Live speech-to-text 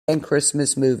and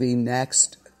Christmas movie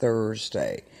next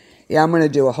Thursday. Yeah, I'm going to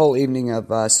do a whole evening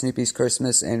of Snoopy's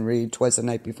Christmas and read Twas the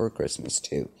Night Before Christmas,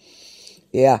 too.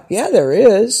 Yeah, there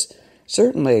is.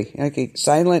 Certainly. Okay,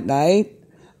 Silent Night,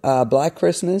 Black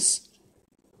Christmas,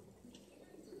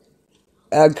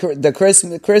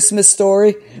 the Christmas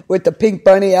Story with the pink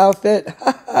bunny outfit.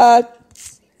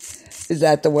 Is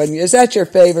that the one? Is that your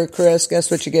favorite, Chris? Guess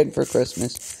what you're getting for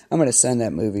Christmas? I'm going to send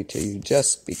that movie to you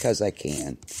just because I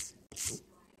can.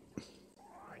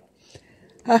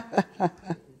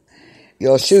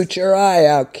 You'll shoot your eye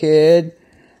out, kid.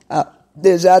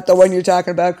 Is that the one you're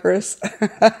talking about, Chris?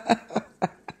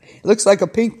 Looks like a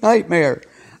pink nightmare.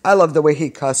 I love the way he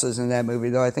cusses in that movie,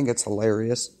 though. I think it's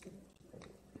hilarious.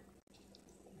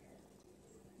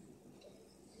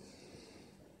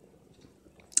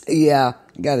 Yeah,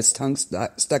 he got his tongue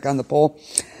stuck on the pole.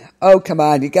 Oh, come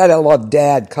on. You got to love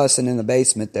Dad cussing in the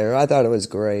basement there. I thought it was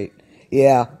great.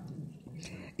 Yeah.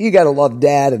 You got to love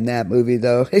Dad in that movie,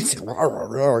 though.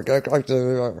 The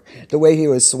way he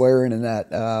was swearing in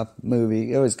that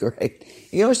movie, it was great.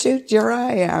 You'll shoot your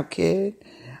eye out, kid.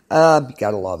 You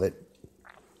got to love it.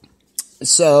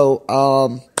 So,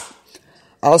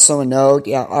 also a note,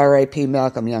 yeah, R.I.P.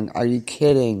 Malcolm Young. Are you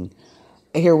kidding?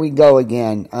 Here we go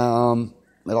again.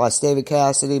 We lost David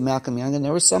Cassidy, Malcolm Young, and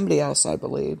there was somebody else, I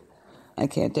believe. I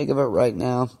can't think of it right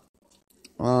now.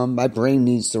 My brain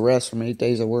needs to rest from 8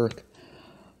 days of work.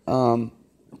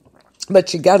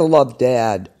 But you gotta love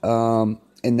Dad,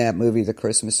 in that movie, The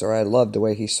Christmas Story. I loved the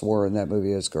way he swore in that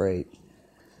movie. It was great.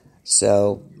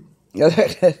 So,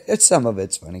 some of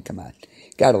it's funny, come on.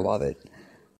 Gotta love it.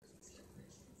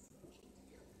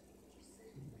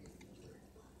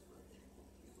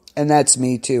 And that's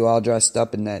me too, all dressed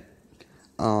up in that,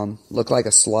 look like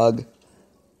a slug.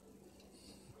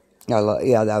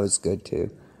 Yeah, that was good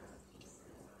too.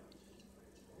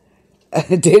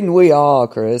 Didn't we all,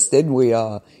 Chris? Didn't we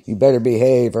all? You better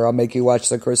behave or I'll make you watch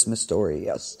The Christmas Story.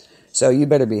 Yes. So you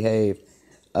better behave.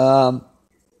 And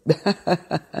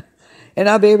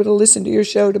I'll be able to listen to your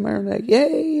show tomorrow night.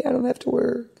 Yay, I don't have to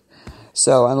work.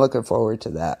 So I'm looking forward to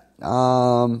that.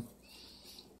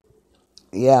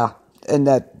 Yeah. And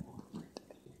that,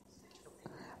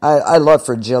 I love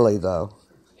Fragile, though.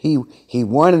 He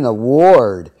won an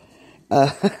award.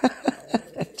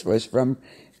 It was from,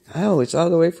 it's all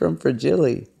the way from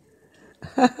Fragile.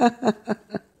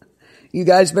 You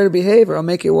guys better behave or I'll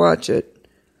make you watch it.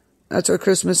 That's what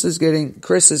Chris is getting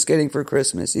for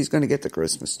Christmas. He's going to get The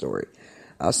Christmas Story.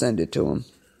 I'll send it to him.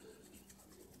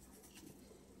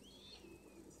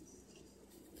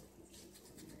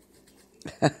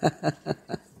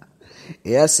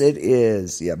 Yes, it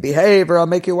is. Yeah, behave or I'll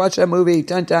make you watch that movie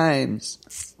 10 times.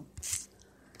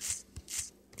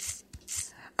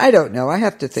 I don't know. I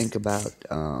have to think about,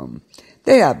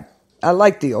 I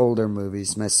like the older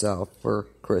movies myself for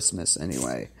Christmas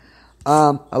anyway.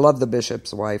 I love The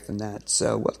Bishop's Wife and that,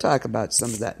 so we'll talk about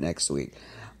some of that next week.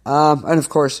 And of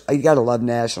course, you gotta love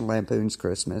National Lampoon's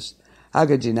Christmas. How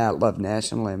could you not love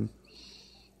National Lampoon?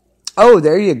 Oh,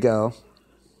 there you go.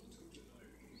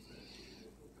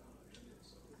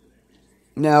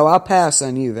 No, I'll pass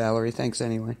on you, Valerie. Thanks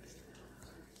anyway.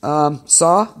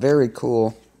 Saw? Very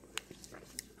cool.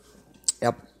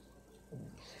 Yep.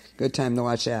 Good time to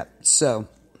watch that. So,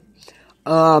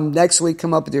 next week,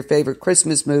 come up with your favorite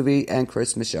Christmas movie and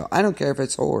Christmas show. I don't care if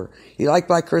it's horror. You like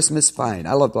Black Christmas? Fine.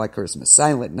 I love Black Christmas.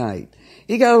 Silent Night.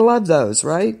 You gotta love those,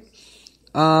 right?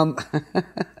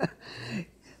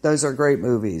 Those are great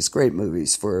movies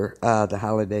for the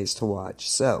holidays to watch.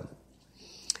 So,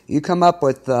 you come up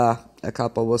with a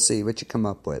couple. We'll see what you come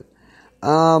up with.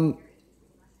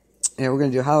 Yeah, we're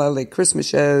going to do holiday Christmas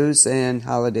shows and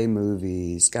holiday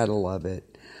movies. Gotta love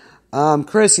it.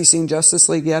 Chris, you seen Justice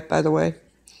League yet, by the way?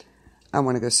 I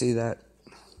want to go see that.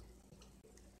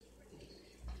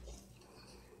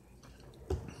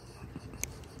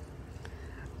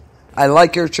 I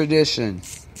like your tradition.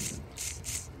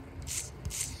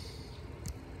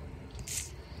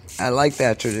 I like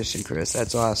that tradition, Chris.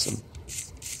 That's awesome.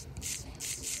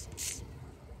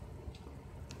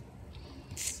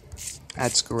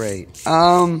 That's great.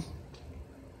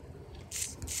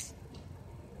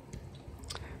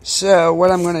 So what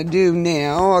I'm going to do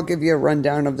now, I'll give you a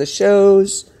rundown of the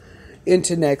shows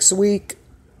into next week.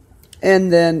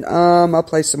 And then I'll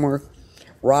play some more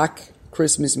rock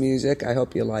Christmas music. I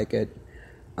hope you like it.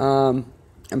 I'm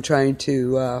trying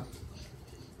to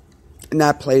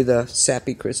not play the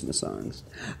sappy Christmas songs.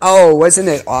 Oh, wasn't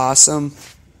it awesome?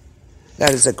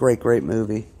 That is a great, great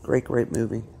movie. Great, great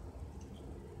movie.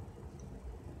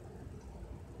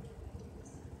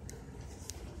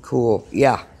 Cool.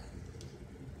 Yeah.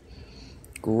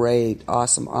 Great.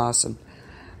 Awesome, awesome.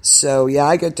 So yeah,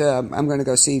 I'm going to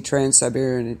go see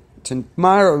Trans-Siberian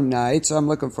tomorrow night, so I'm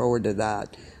looking forward to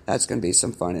that. That's going to be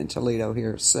some fun in Toledo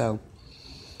here. So,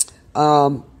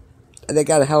 they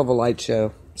got a hell of a light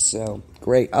show. So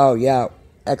great. Oh yeah,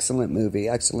 excellent movie.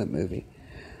 Excellent movie.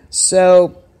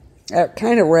 So that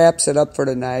kind of wraps it up for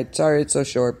tonight. Sorry it's so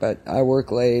short, but I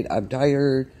work late. I'm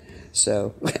tired.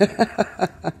 So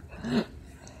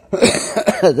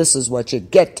this is what you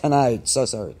get tonight. So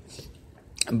sorry.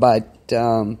 But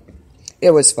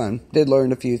it was fun. Did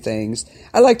learn a few things.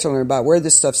 I like to learn about where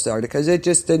this stuff started because it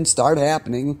just didn't start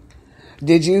happening.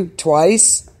 Did you?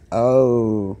 Twice?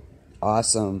 Oh,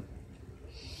 awesome.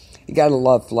 You gotta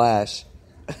love Flash.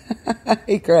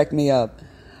 He cracked me up.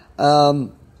 I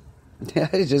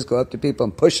just go up to people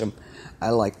and push them.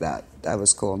 I like that. That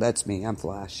was cool. That's me. I'm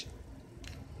Flash.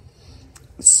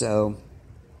 So,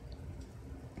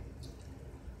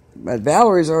 but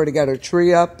Valerie's already got her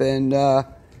tree up and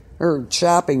her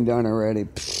shopping done already.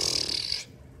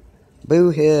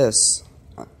 Boo hiss.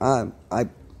 I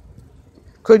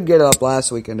couldn't get it up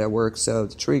last weekend at work, so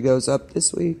the tree goes up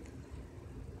this week.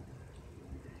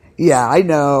 Yeah, I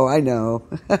know.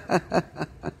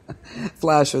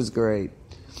 Flash was great.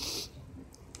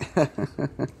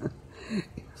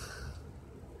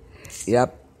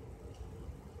 Yep.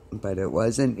 But it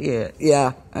wasn't it.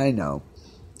 Yeah, I know.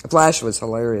 Flash was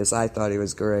hilarious. I thought he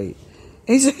was great.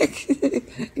 He's like,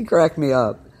 he cracked me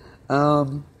up.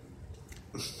 Yeah,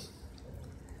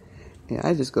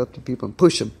 I just go up to people and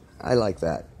push them. I like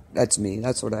that. That's me.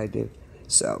 That's what I do.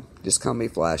 So, just call me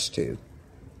Flash too.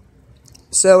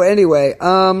 So anyway,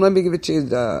 let me give it to you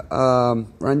the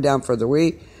rundown for the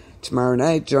week. Tomorrow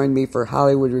night, join me for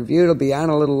Hollywood Review. It'll be on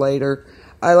a little later.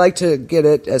 I like to get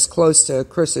it as close to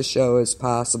Chris's show as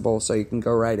possible so you can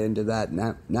go right into that,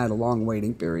 not a long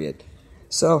waiting period.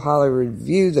 So Hollywood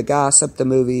Review, the gossip, the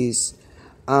movies.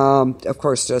 Of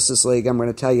course, Justice League, I'm going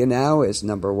to tell you now, is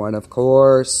number one, of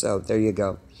course. So there you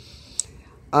go.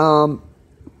 And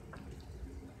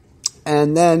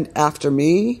then after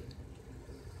me,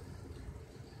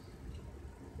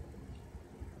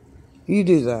 you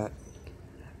do that.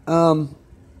 Our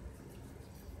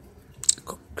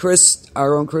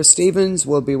own Chris Stevens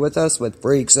will be with us with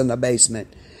Freaks in the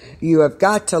Basement. You have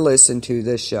got to listen to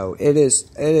this show. It is,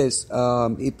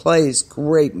 he plays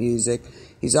great music.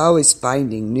 He's always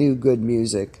finding new good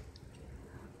music.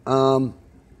 And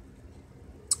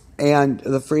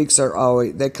the Freaks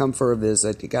they come for a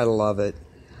visit. You gotta love it.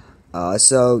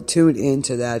 So tune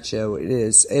into that show. It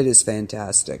is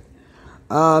fantastic.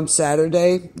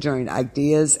 Saturday, join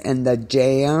Ideas and the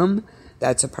Jam.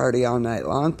 That's a party all night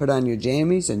long. Put on your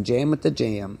jammies and jam with the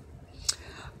jam.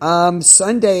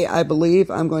 Sunday, I believe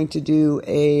I'm going to do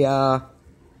a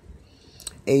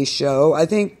show. I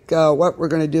think what we're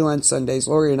going to do on Sundays,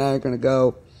 Lori and I are going to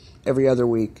go every other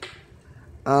week.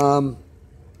 Have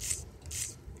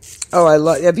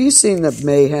you seen the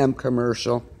Mayhem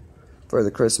commercial for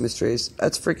the Christmas trees?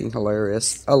 That's freaking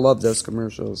hilarious. I love those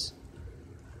commercials.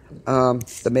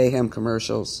 The Mayhem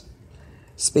commercials.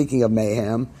 Speaking of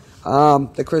mayhem,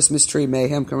 the Christmas tree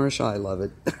mayhem commercial, I love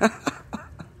it.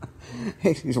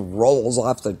 He rolls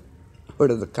off the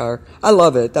hood of the car. I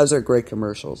love it. Those are great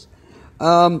commercials.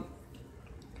 Sunday,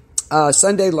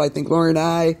 I think Lori and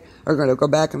I are going to go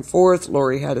back and forth.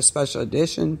 Lori had a special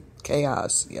edition.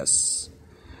 Chaos, yes.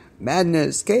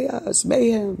 Madness, chaos,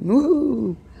 mayhem,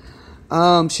 woohoo.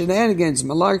 Shenanigans,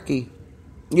 malarkey.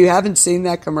 You haven't seen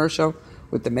that commercial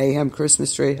with the Mayhem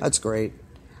Christmas tree? That's great.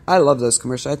 I love those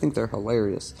commercials. I think they're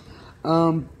hilarious.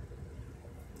 So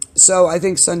I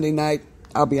think Sunday night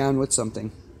I'll be on with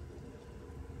something.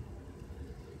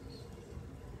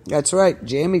 That's right,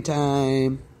 jammy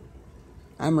time.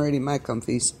 I'm ready, my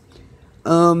comfies.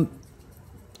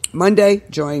 Monday,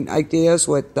 join Ideas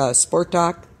with Sport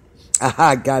Talk.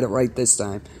 Aha, got it right this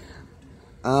time.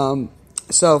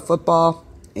 So football,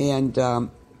 and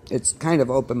it's kind of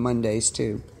open Mondays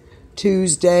too.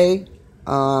 Tuesday,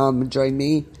 join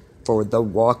me for The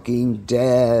Walking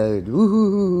Dead.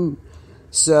 Woohoo!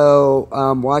 So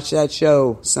watch that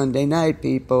show Sunday night,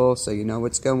 people, so you know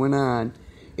what's going on.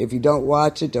 If you don't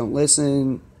watch it, don't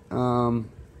listen.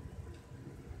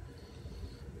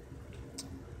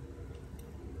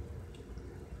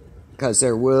 Because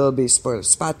there will be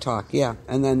spot talk, yeah.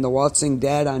 And then The Waltzing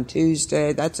Dead on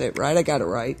Tuesday. That's it, right? I got it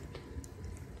right.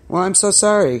 Well, I'm so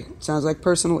sorry. Sounds like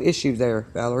personal issue there,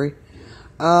 Valerie.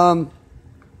 So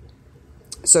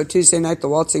Tuesday night, The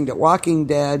Walking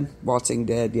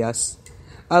Dead, yes.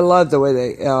 I love the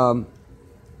way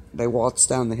they waltzed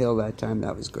down the hill that time.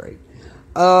 That was great.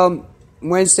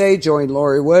 Wednesday, join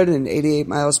Lori Wood in 88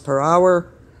 miles per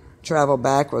hour. Travel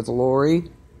back with Lori.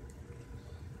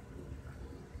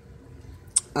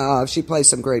 She plays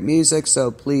some great music,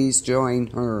 so please join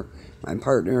her, my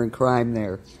partner in crime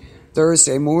there.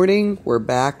 Thursday morning, we're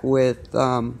back with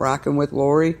Rockin' with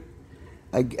Lori.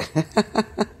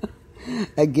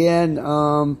 Again,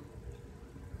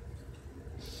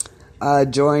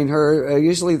 join her.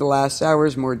 Usually the last hour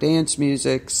is more dance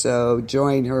music, so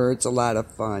join her. It's a lot of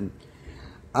fun.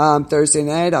 Thursday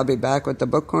night, I'll be back with the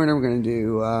Book Corner. We're going to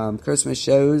do Christmas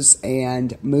shows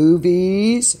and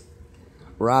movies.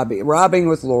 Robbing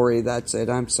with Lori, that's it.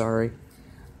 I'm sorry.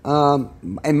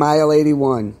 And Mile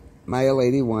 81. Mile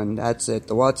 81, that's it.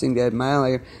 The Waltzing Dead Mile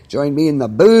 81. Join me in the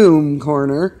Boom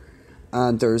Corner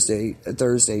on Thursday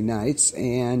nights.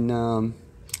 And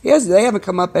yes, they haven't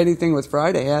come up anything with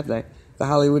Friday, have they? The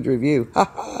Hollywood Review.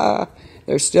 Ha ha!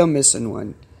 They're still missing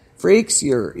one. Freaks,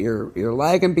 you're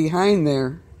lagging behind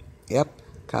there. Yep,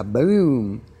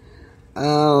 kaboom.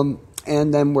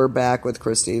 And then we're back with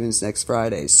Chris Stevens next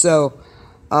Friday. So,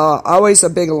 always a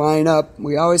big lineup.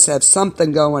 We always have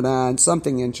something going on,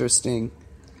 something interesting.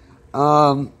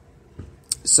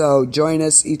 So join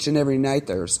us each and every night.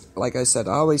 There's, like I said,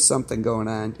 always something going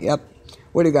on. Yep.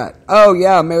 What do you got? Oh,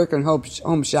 yeah, American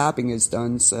Home Shopping is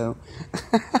done, so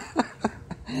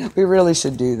we really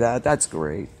should do that. That's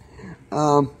great.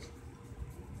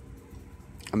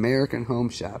 American Home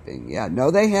Shopping. Yeah,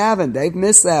 no, they haven't. They've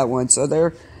missed that one, so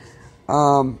they're,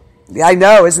 yeah, I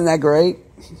know. Isn't that great?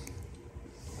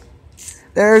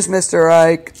 There's Mr.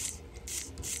 Ike.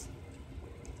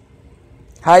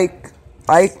 Hike.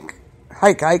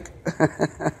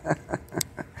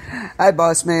 Hi,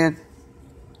 boss man.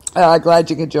 Glad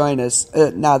you could join us.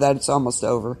 Now that it's almost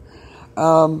over.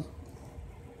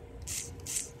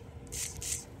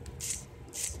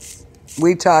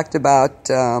 We talked about,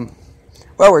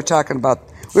 we were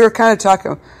kind of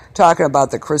talking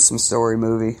about the Christmas Story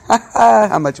movie.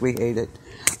 How much we hate it.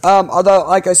 Although,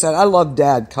 like I said, I love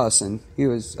Dad cussing. He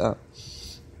was,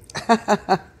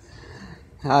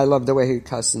 I love the way he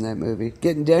cussed in that movie.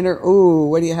 Getting dinner? Ooh,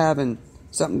 what are you having?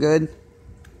 Something good?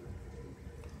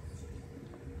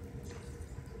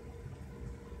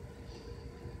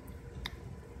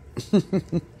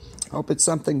 Hope it's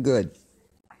something good.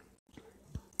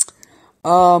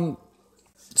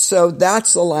 So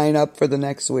that's the lineup for the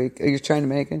next week. Are you trying to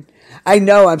make it? I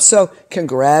know,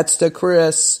 congrats to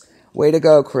Chris. Way to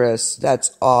go, Chris.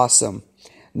 That's awesome.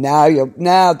 Now you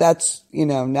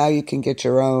can get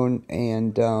your own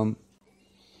and go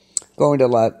into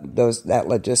that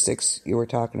logistics you were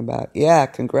talking about. Yeah,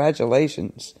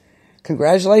 congratulations.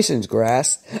 Congratulations,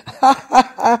 Grass.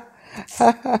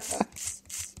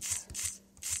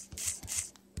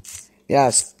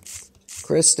 Yes,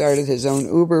 Chris started his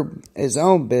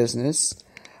own business.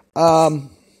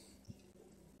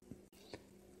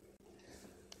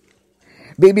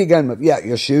 BB gun, yeah,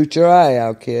 you'll shoot your eye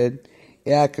out, kid.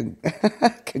 Yeah,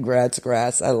 congrats,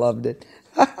 Grass. I loved it.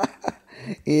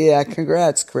 Yeah,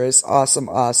 congrats, Chris. Awesome.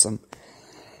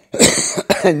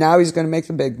 And now he's going to make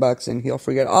the big bucks, and he'll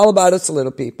forget all about us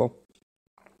little people.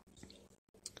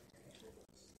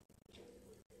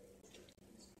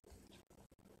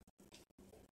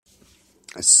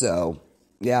 So,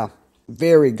 yeah,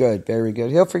 very good.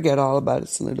 He'll forget all about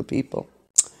us little people.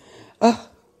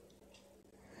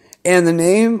 And the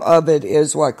name of it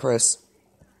is what, Chris?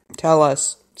 Tell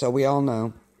us, so we all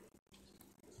know.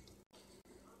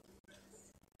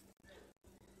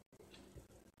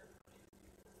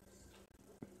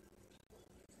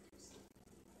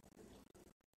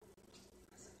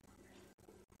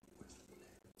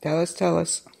 Tell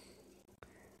us.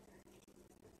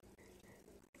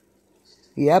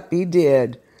 Yep, he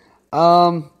did.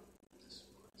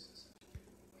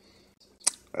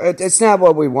 It's not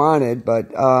what we wanted,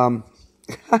 but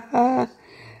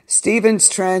Stevens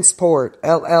Transport,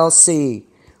 LLC.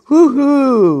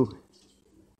 Woohoo!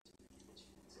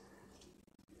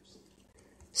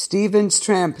 Stevens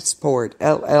Transport,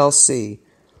 LLC.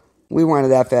 We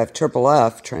wanted FF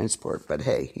Transport, but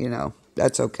hey,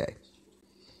 that's okay.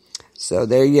 So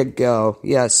there you go.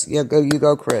 Yes, you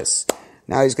go, Chris.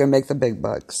 Now he's going to make the big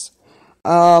bucks.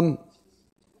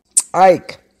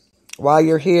 Ike, while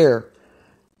you're here,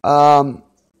 in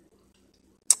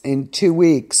 2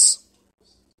 weeks,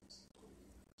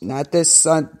 not this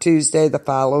Tuesday, the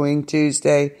following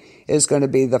Tuesday, is going to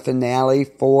be the finale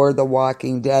for The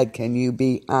Walking Dead. Can you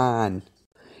be on?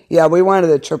 Yeah, we wanted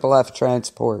a FF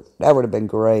Transport. That would have been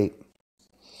great.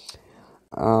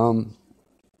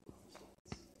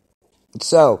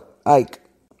 So, Ike.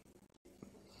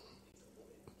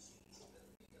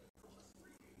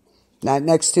 Not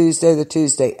next Tuesday, the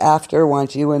Tuesday after.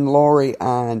 Want you and Lori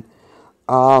on.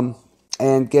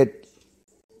 And get...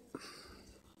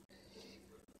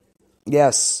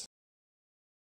 Yes.